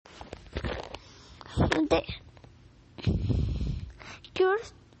They,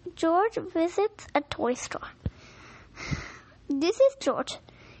 George visits a toy store. This is George.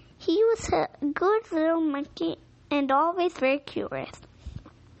 He was a good little monkey and always very curious.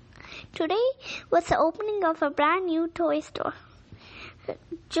 Today was the opening of a brand new toy store.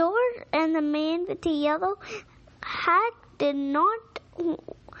 George and the man with the yellow hat did not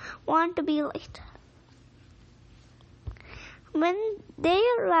want to be late. When they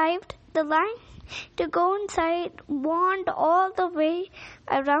arrived, the line to go inside wound all the way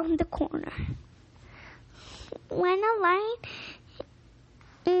around the corner. When a line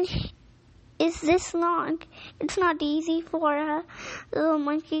is this long, it's not easy for a little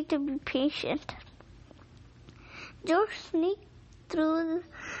monkey to be patient. George sneaked through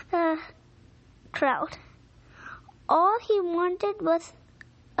the crowd. All he wanted was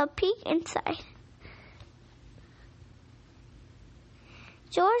a peek inside.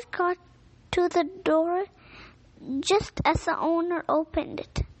 George got to the door just as the owner opened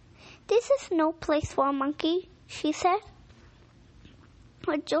it. "This is no place for a monkey," she said.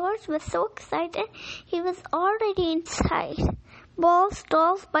 But George was so excited, he was already inside. Balls,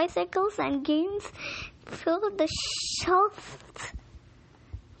 dolls, bicycles, and games filled the shelves.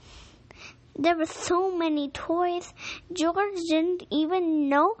 There were so many toys, George didn't even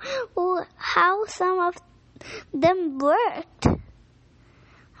know how some of them worked.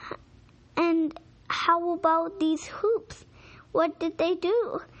 And how about these hoops? What did they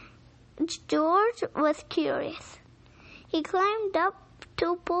do? George was curious. He climbed up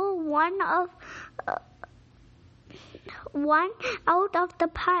to pull one out of the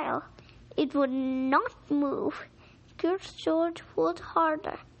pile. It would not move. George pulled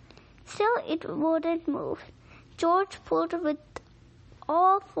harder. Still, it wouldn't move. George pulled with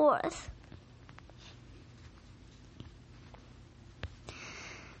all force.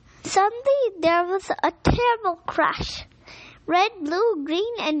 Suddenly, there was a terrible crash. Red, blue,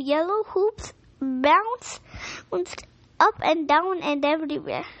 green, and yellow hoops bounced up and down and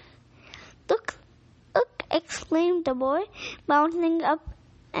everywhere. Look, exclaimed the boy, bouncing up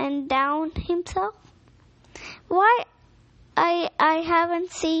and down himself. "Why, I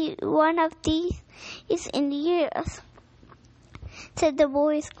haven't seen one of these in years," said the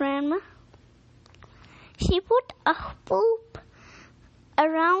boy's grandma. She put a hoop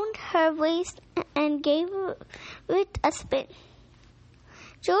around her waist and gave it a spin.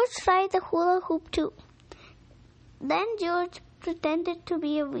 George tried the hula hoop too. Then George pretended to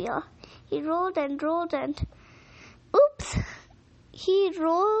be a wheel. He rolled and rolled and oops! He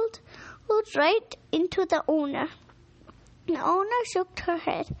rolled right into the owner. The owner shook her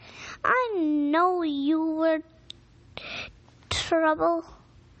head. "I know you were trouble,"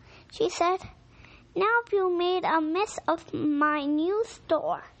 she said. "Now you made a mess of my new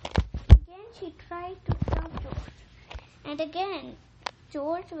store." Again she tried to stop George. And again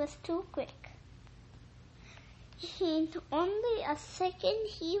George was too quick. In only a second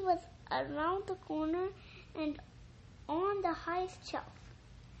he was around the corner and on the highest shelf.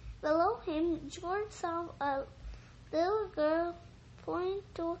 Below him, George saw a little girl point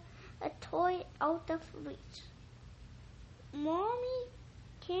to a toy out of reach. "Mommy,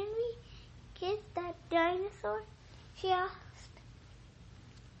 can we get that dinosaur?" she asked.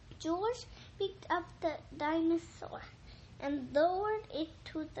 George picked up the dinosaur and lowered it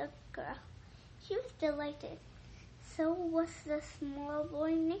to the girl. She was delighted. So was the small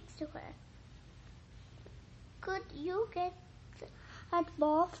boy next to her. "Could you get that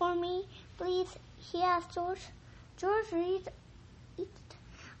ball for me, please?" he asked George. George reached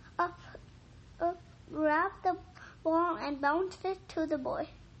up, grabbed the ball and bounced it to the boy.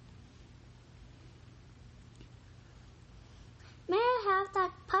 "May I have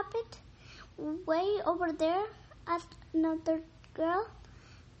that puppet way over there?" asked another girl.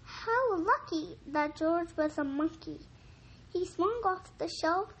 How lucky that George was a monkey. He swung off the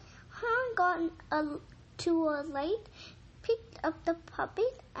shelf, hung on to a light, picked up the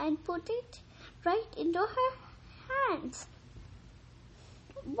puppet and put it right into her hands.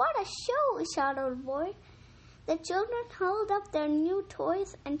 "What a show!" shouted the boy. The children held up their new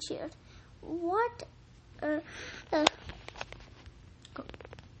toys and cheered. What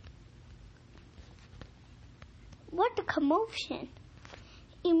a commotion!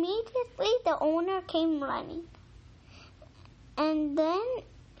 Immediately the owner came running. And then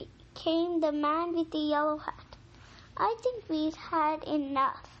came the man with the yellow hat. "I think we've had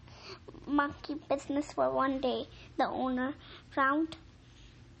enough monkey business for one day," the owner frowned.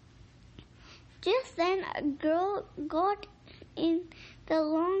 Just then a girl got in the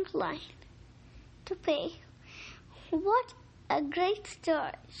long line to pay. "What a great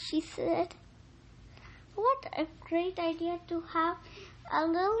start," she said. What a great idea to have a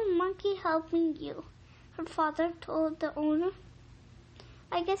little monkey helping you, her father told the owner.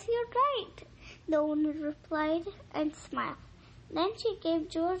 I guess you're right, the owner replied and smiled. Then she gave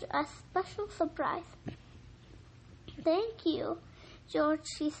George a special surprise. Thank you, George,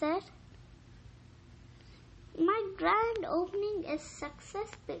 she said. My grand opening is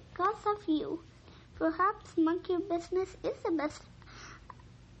success because of you. Perhaps monkey business is the best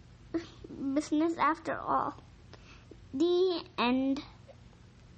business after all. The end.